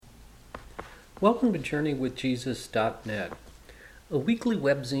Welcome to JourneyWithJesus.net, a weekly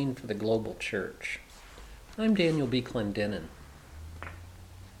webzine for the global church. I'm Daniel B. Clendenin.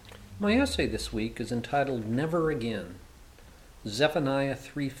 My essay this week is entitled Never Again, Zephaniah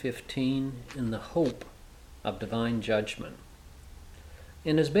 3:15 in the Hope of Divine Judgment,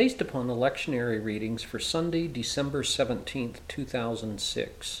 and is based upon the lectionary readings for Sunday, December 17,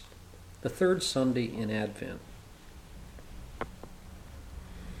 2006, the third Sunday in Advent.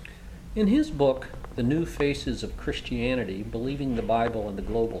 In his book, The New Faces of Christianity, Believing the Bible in the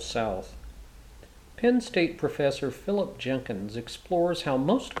Global South, Penn State professor Philip Jenkins explores how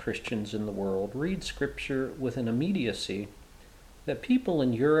most Christians in the world read Scripture with an immediacy that people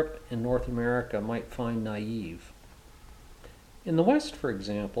in Europe and North America might find naive. In the West, for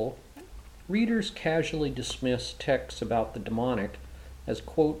example, readers casually dismiss texts about the demonic as,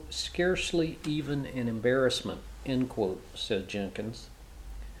 quote, scarcely even an embarrassment, end quote, says Jenkins.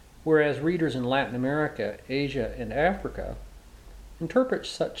 Whereas readers in Latin America, Asia, and Africa interpret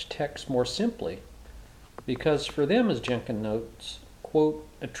such texts more simply, because for them, as Jenkins notes, quote,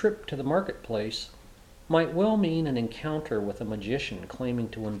 a trip to the marketplace might well mean an encounter with a magician claiming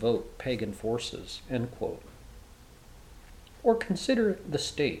to invoke pagan forces, end quote. Or consider the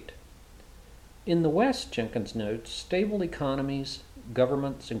state. In the West, Jenkins notes, stable economies,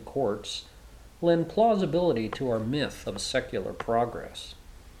 governments, and courts lend plausibility to our myth of secular progress.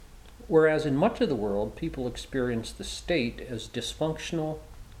 Whereas in much of the world, people experience the state as dysfunctional,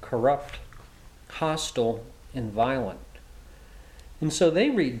 corrupt, hostile, and violent. And so they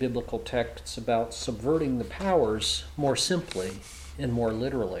read biblical texts about subverting the powers more simply and more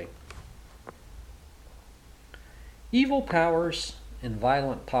literally. Evil powers and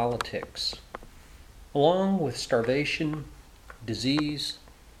violent politics, along with starvation, disease,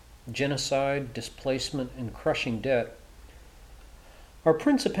 genocide, displacement, and crushing debt, are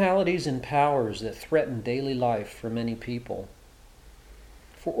principalities and powers that threaten daily life for many people.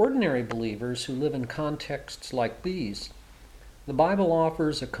 For ordinary believers who live in contexts like these, the Bible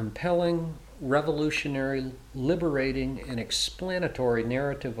offers a compelling, revolutionary, liberating, and explanatory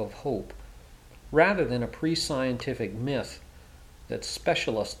narrative of hope, rather than a pre-scientific myth that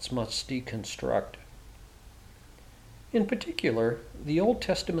specialists must deconstruct. In particular, the Old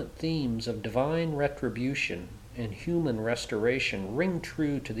Testament themes of divine retribution and human restoration ring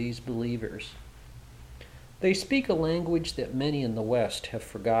true to these believers. They speak a language that many in the West have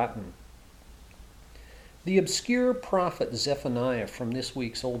forgotten. The obscure prophet Zephaniah from this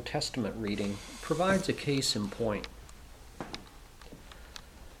week's Old Testament reading provides a case in point.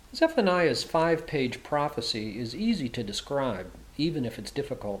 Zephaniah's 5-page prophecy is easy to describe, even if it's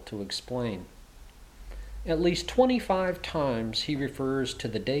difficult to explain. At least 25 times he refers to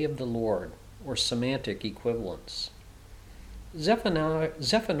the day of the Lord, or semantic equivalence.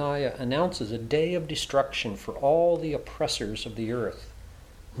 Zephaniah announces a day of destruction for all the oppressors of the earth,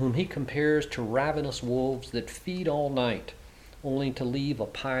 whom he compares to ravenous wolves that feed all night, only to leave a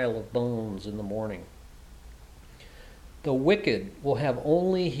pile of bones in the morning. The wicked will have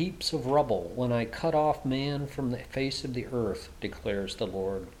only heaps of rubble when I cut off man from the face of the earth, declares the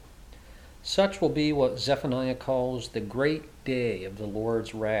Lord. Such will be what Zephaniah calls the great day of the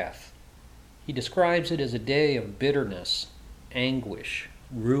Lord's wrath. He describes it as a day of bitterness, anguish,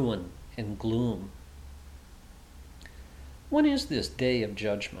 ruin, and gloom. When is this day of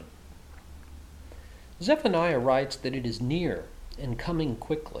judgment? Zephaniah writes that it is near and coming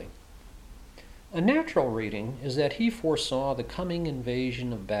quickly. A natural reading is that he foresaw the coming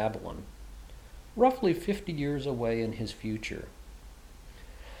invasion of Babylon, roughly 50 years away in his future.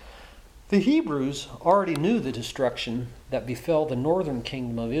 The Hebrews already knew the destruction that befell the northern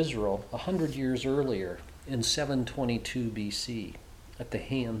kingdom of Israel 100 years earlier in 722 BC at the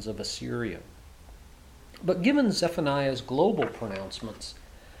hands of Assyria. But given Zephaniah's global pronouncements,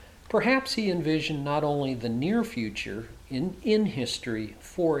 perhaps he envisioned not only the near future in history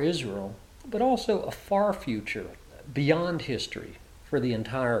for Israel, but also a far future beyond history for the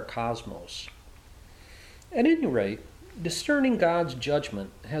entire cosmos. At any rate, discerning God's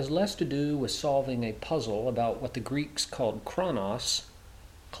judgment has less to do with solving a puzzle about what the Greeks called chronos,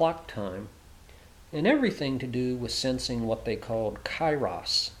 clock time, and everything to do with sensing what they called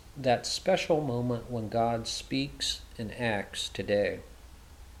kairos, that special moment when God speaks and acts today.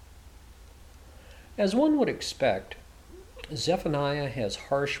 As one would expect, Zephaniah has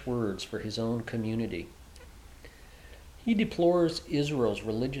harsh words for his own community. He deplores Israel's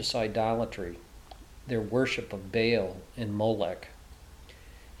religious idolatry, their worship of Baal and Molech.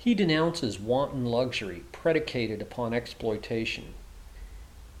 He denounces wanton luxury predicated upon exploitation.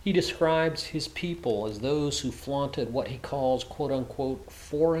 He describes his people as those who flaunted what he calls, quote-unquote,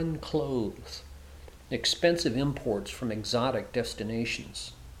 foreign clothes expensive imports from exotic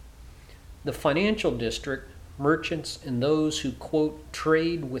destinations. The financial district, merchants, and those who, quote,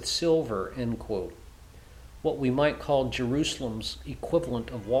 trade with silver, end quote, what we might call Jerusalem's equivalent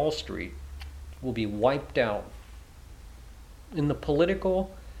of Wall Street, will be wiped out. In the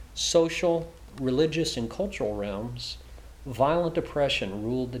political, social, religious, and cultural realms, violent oppression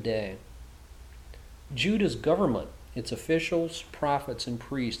ruled the day. Judah's government, its officials, prophets, and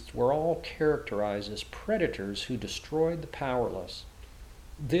priests were all characterized as predators who destroyed the powerless.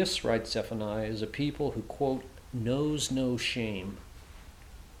 This, writes Zephaniah, is a people who, quote, knows no shame.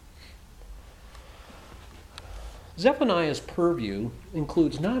 Zephaniah's purview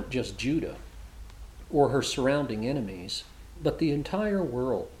includes not just Judah or her surrounding enemies, but the entire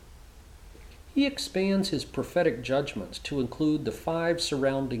world. He expands his prophetic judgments to include the 5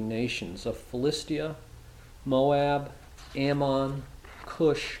 surrounding nations of Philistia, Moab, Ammon,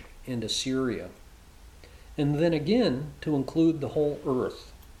 Cush, and Assyria, and then again to include the whole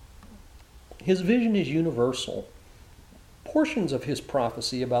earth. His vision is universal. Portions of his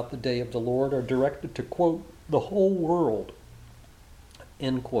prophecy about the day of the Lord are directed to, quote, the whole world,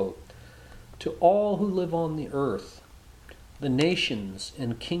 end quote, to all who live on the earth, the nations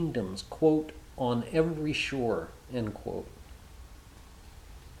and kingdoms, quote, on every shore, end quote.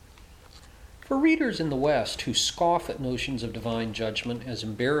 For readers in the West who scoff at notions of divine judgment as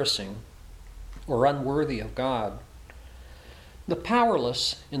embarrassing or unworthy of God, the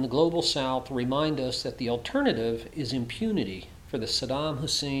powerless in the global South remind us that the alternative is impunity for the Saddam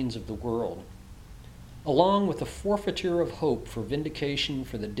Husseins of the world, along with the forfeiture of hope for vindication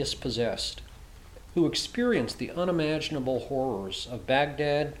for the dispossessed, who experienced the unimaginable horrors of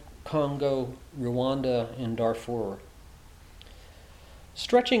Baghdad, Congo, Rwanda, and Darfur.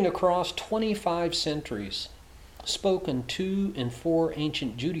 Stretching across 25 centuries, spoken to and for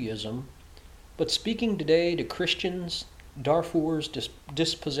ancient Judaism, but speaking today to Christians, Darfur's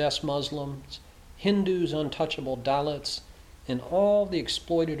dispossessed Muslims, Hindus' untouchable Dalits, and all the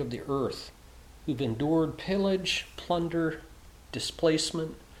exploited of the earth who've endured pillage, plunder,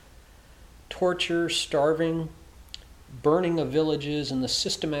 displacement, torture, starving, burning of villages, and the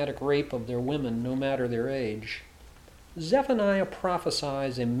systematic rape of their women, no matter their age. Zephaniah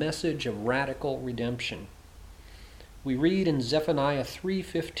prophesies a message of radical redemption. We read in Zephaniah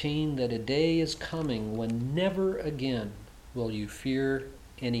 3:15 that a day is coming when never again will you fear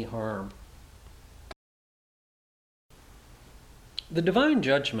any harm. The divine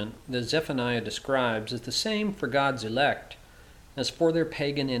judgment that Zephaniah describes is the same for God's elect as for their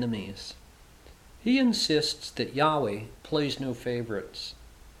pagan enemies. He insists that Yahweh plays no favorites.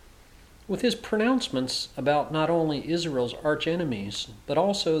 With his pronouncements about not only Israel's archenemies, but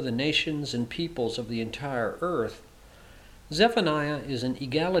also the nations and peoples of the entire earth, Zephaniah is an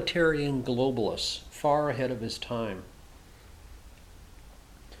egalitarian globalist, far ahead of his time.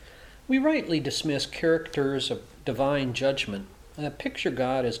 We rightly dismiss characters of divine judgment and picture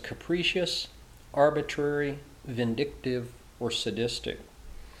God as capricious, arbitrary, vindictive, or sadistic.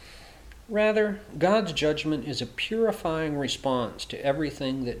 Rather, God's judgment is a purifying response to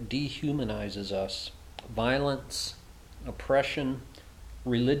everything that dehumanizes us: violence, oppression,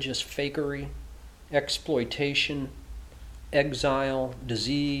 religious fakery, exploitation, exile,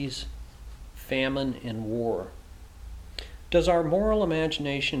 disease, famine, and war. Does our moral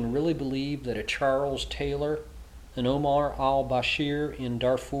imagination really believe that a Charles Taylor, an Omar al-Bashir in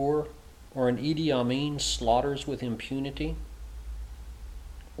Darfur, or an Idi Amin slaughters with impunity?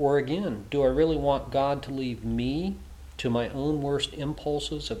 Or again, do I really want God to leave me to my own worst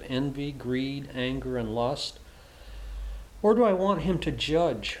impulses of envy, greed, anger, and lust? Or do I want him to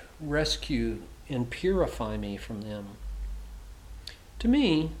judge, rescue, and purify me from them? To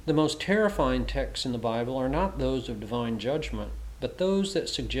me, the most terrifying texts in the Bible are not those of divine judgment, but those that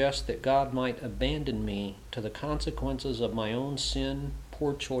suggest that God might abandon me to the consequences of my own sin,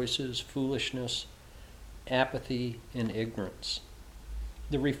 poor choices, foolishness, apathy, and ignorance.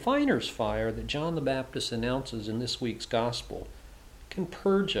 The refiner's fire that John the Baptist announces in this week's gospel can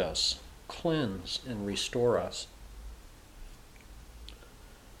purge us, cleanse, and restore us.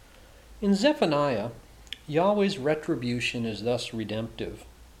 In Zephaniah, Yahweh's retribution is thus redemptive.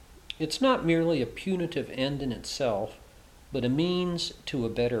 It's not merely a punitive end in itself, but a means to a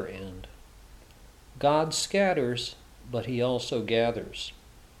better end. God scatters, but he also gathers.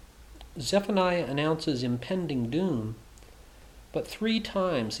 Zephaniah announces impending doom, but 3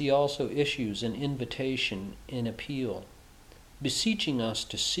 times he also issues an invitation and appeal, beseeching us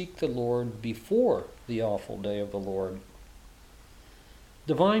to seek the Lord before the awful day of the Lord.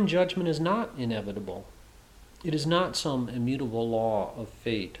 Divine judgment is not inevitable. It is not some immutable law of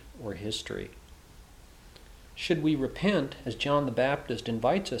fate or history. Should we repent, as John the Baptist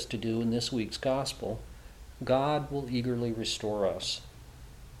invites us to do in this week's Gospel, God will eagerly restore us.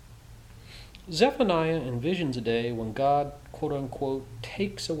 Zephaniah envisions a day when God, quote unquote,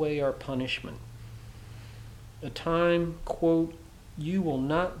 takes away our punishment. A time, quote, you will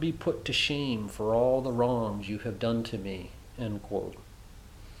not be put to shame for all the wrongs you have done to me, end quote.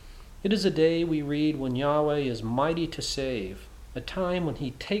 It is a day, we read, when Yahweh is mighty to save, a time when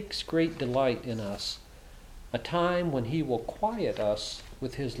he takes great delight in us, a time when he will quiet us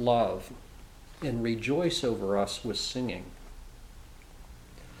with his love and rejoice over us with singing.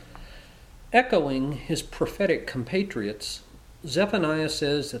 Echoing his prophetic compatriots, Zephaniah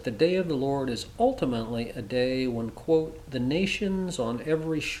says that the day of the Lord is ultimately a day when, quote, the nations on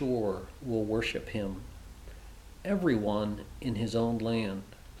every shore will worship him, everyone in his own land.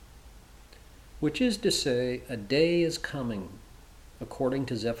 Which is to say, a day is coming, according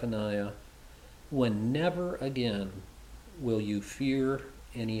to Zephaniah, when never again will you fear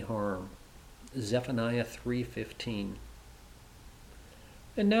any harm. Zephaniah 3:15.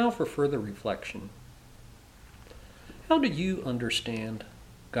 And now for further reflection. How do you understand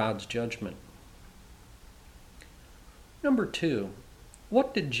God's judgment? Number 2,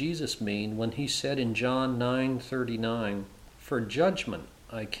 what did Jesus mean when he said in John 9:39, "For judgment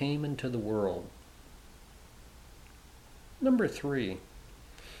I came into the world"? Number 3,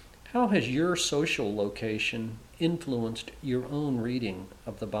 how has your social location influenced your own reading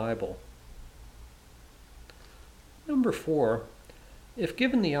of the Bible? Number 4, if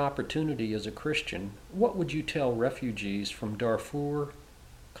given the opportunity as a Christian, what would you tell refugees from Darfur,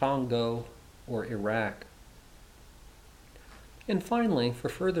 Congo, or Iraq? And finally, for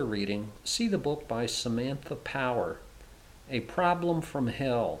further reading, see the book by Samantha Power, A Problem from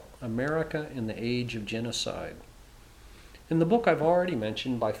Hell, America in the Age of Genocide. And the book I've already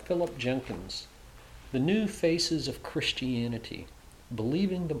mentioned by Philip Jenkins, The New Faces of Christianity,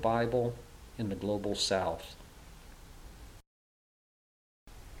 Believing the Bible in the Global South.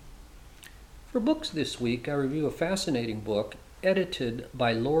 For books this week, I review a fascinating book edited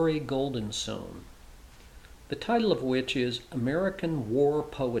by Laurie Goldensohn, the title of which is American War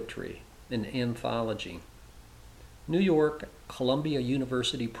Poetry, an Anthology. New York, Columbia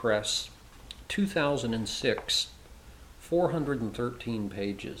University Press, 2006, 413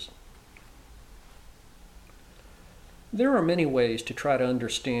 pages. There are many ways to try to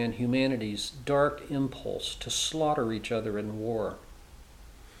understand humanity's dark impulse to slaughter each other in war.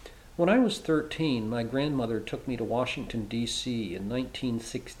 When I was 13, my grandmother took me to Washington, D.C. in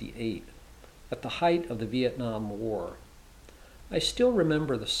 1968, at the height of the Vietnam War. I still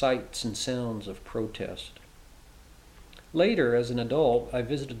remember the sights and sounds of protest. Later, as an adult, I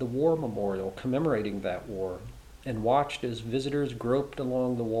visited the War Memorial commemorating that war and watched as visitors groped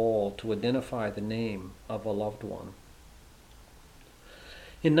along the wall to identify the name of a loved one.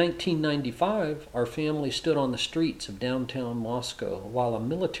 In 1995, our family stood on the streets of downtown Moscow while a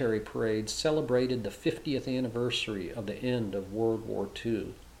military parade celebrated the 50th anniversary of the end of World War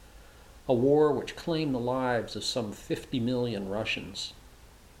II, a war which claimed the lives of some 50 million Russians.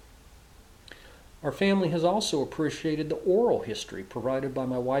 Our family has also appreciated the oral history provided by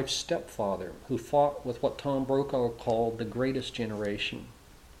my wife's stepfather, who fought with what Tom Brokaw called the greatest generation.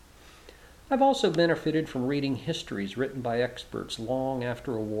 I've also benefited from reading histories written by experts long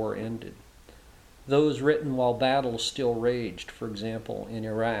after a war ended. Those written while battles still raged, for example, in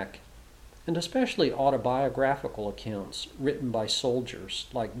Iraq, and especially autobiographical accounts written by soldiers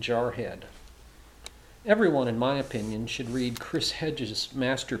like Jarhead. Everyone, in my opinion, should read Chris Hedges'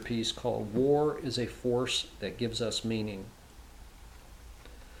 masterpiece called War is a Force That Gives Us Meaning.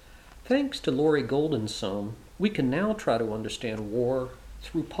 Thanks to Laurie Goldensohn, we can now try to understand war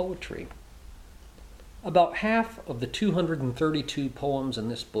through poetry. About half of the 232 poems in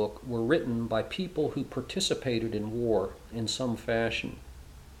this book were written by people who participated in war in some fashion.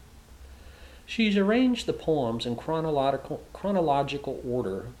 She's arranged the poems in chronological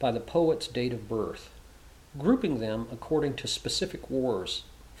order by the poet's date of birth, grouping them according to specific wars,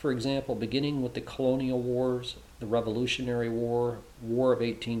 for example, beginning with the colonial wars, the Revolutionary War, War of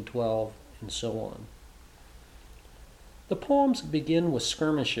 1812, and so on. The poems begin with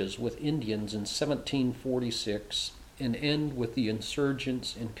skirmishes with Indians in 1746 and end with the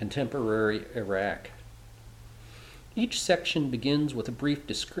insurgents in contemporary Iraq. Each section begins with a brief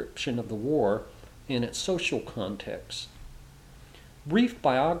description of the war and its social context. Brief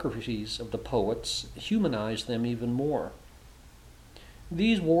biographies of the poets humanize them even more.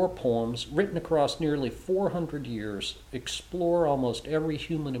 These war poems, written across nearly 400 years, explore almost every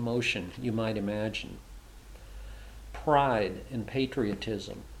human emotion you might imagine. Pride and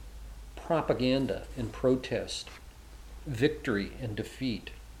patriotism, propaganda and protest, victory and defeat,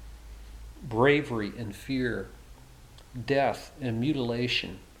 bravery and fear, death and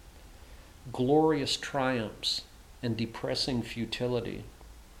mutilation, glorious triumphs and depressing futility,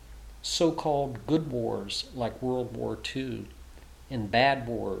 so-called good wars like World War II, and bad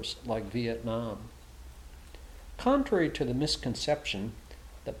wars like Vietnam. Contrary to the misconception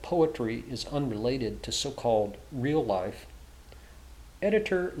that poetry is unrelated to so-called real life,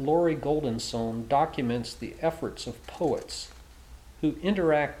 editor Laurie Goldensohn documents the efforts of poets who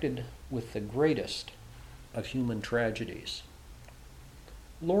interacted with the greatest of human tragedies.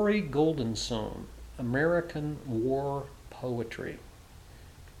 Laurie Goldensohn, American War Poetry.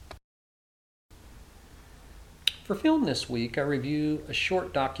 For film this week, I review a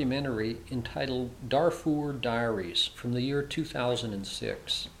short documentary entitled Darfur Diaries from the year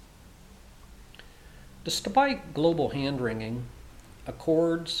 2006. Despite global hand-wringing,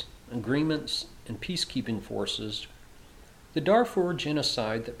 accords, agreements, and peacekeeping forces, the Darfur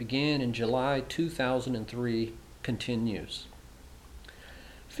genocide that began in July 2003 continues.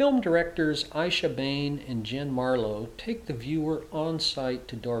 Film directors Aisha Bain and Jen Marlowe take the viewer on-site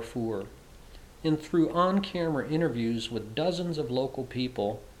to Darfur, and through on-camera interviews with dozens of local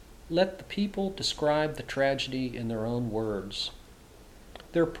people, let the people describe the tragedy in their own words.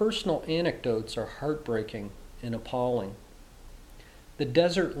 Their personal anecdotes are heartbreaking and appalling. The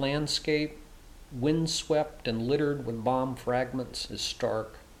desert landscape, windswept and littered with bomb fragments, is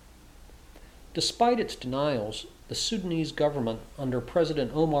stark. Despite its denials, the Sudanese government under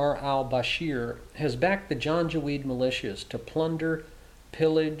President Omar al-Bashir has backed the Janjaweed militias to plunder,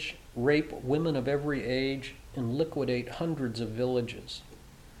 pillage, rape women of every age, and liquidate hundreds of villages.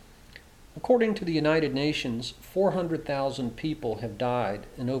 According to the United Nations, 400,000 people have died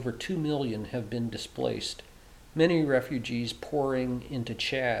and over 2 million have been displaced, many refugees pouring into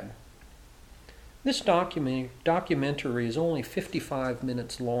Chad. This documentary is only 55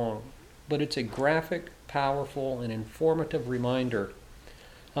 minutes long, but it's a graphic, powerful, and informative reminder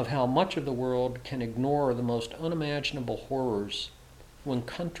of how much of the world can ignore the most unimaginable horrors when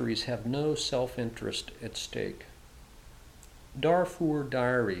countries have no self-interest at stake. Darfur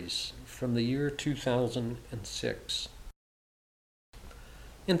Diaries from the year 2006.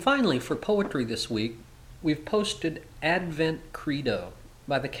 And finally, for poetry this week, we've posted Advent Credo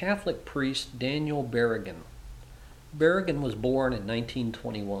by the Catholic priest Daniel Berrigan. Berrigan was born in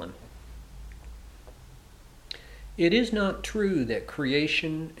 1921. It is not true that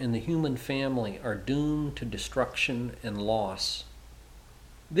creation and the human family are doomed to destruction and loss.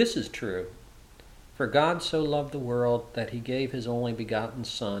 This is true. For God so loved the world that he gave his only begotten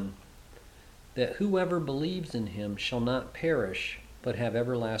Son, that whoever believes in him shall not perish, but have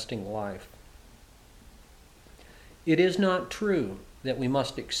everlasting life. It is not true that we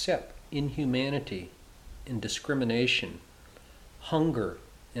must accept inhumanity and discrimination, hunger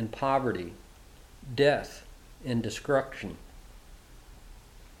and poverty, death and destruction.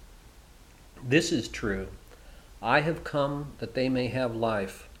 This is true. I have come that they may have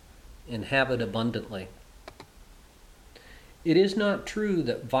life, and have it abundantly. It is not true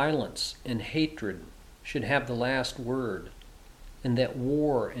that violence and hatred should have the last word, and that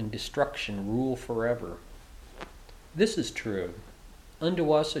war and destruction rule forever. This is true.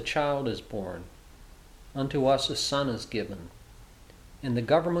 Unto us a child is born, unto us a son is given, and the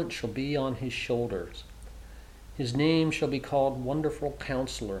government shall be on his shoulders. His name shall be called Wonderful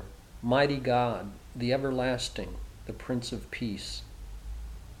Counselor, Mighty God, the Everlasting, the Prince of Peace.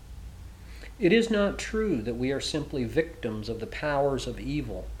 It is not true that we are simply victims of the powers of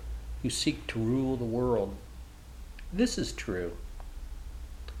evil who seek to rule the world. This is true.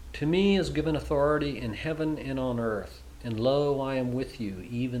 To me is given authority in heaven and on earth, and lo, I am with you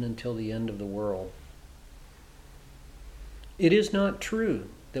even until the end of the world. It is not true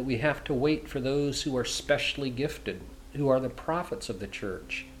that we have to wait for those who are specially gifted, who are the prophets of the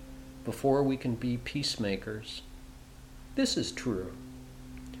church, before we can be peacemakers. This is true.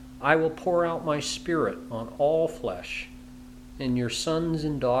 I will pour out my Spirit on all flesh, and your sons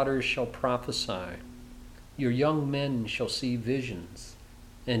and daughters shall prophesy. Your young men shall see visions,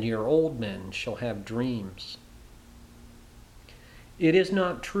 and your old men shall have dreams. It is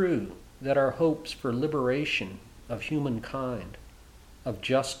not true that our hopes for liberation of humankind, of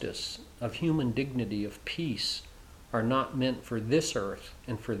justice, of human dignity, of peace, are not meant for this earth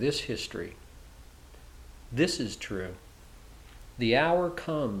and for this history. This is true. The hour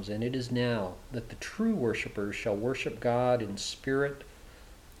comes, and it is now, that the true worshipers shall worship God in spirit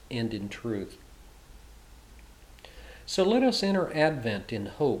and in truth. So let us enter Advent in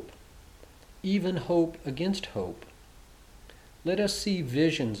hope, even hope against hope. Let us see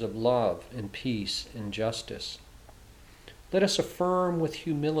visions of love and peace and justice. Let us affirm with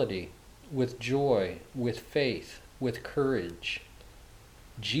humility, with joy, with faith, with courage,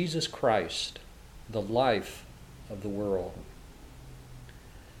 Jesus Christ, the life of the world.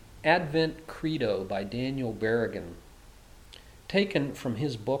 Advent Credo by Daniel Berrigan, taken from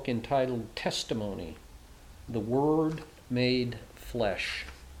his book entitled Testimony, The Word Made Flesh.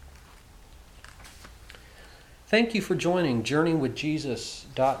 Thank you for joining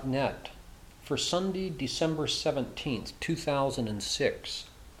JourneyWithJesus.net for Sunday, December 17th, 2006,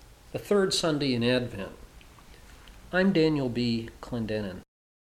 the third Sunday in Advent. I'm Daniel B. Clendenin.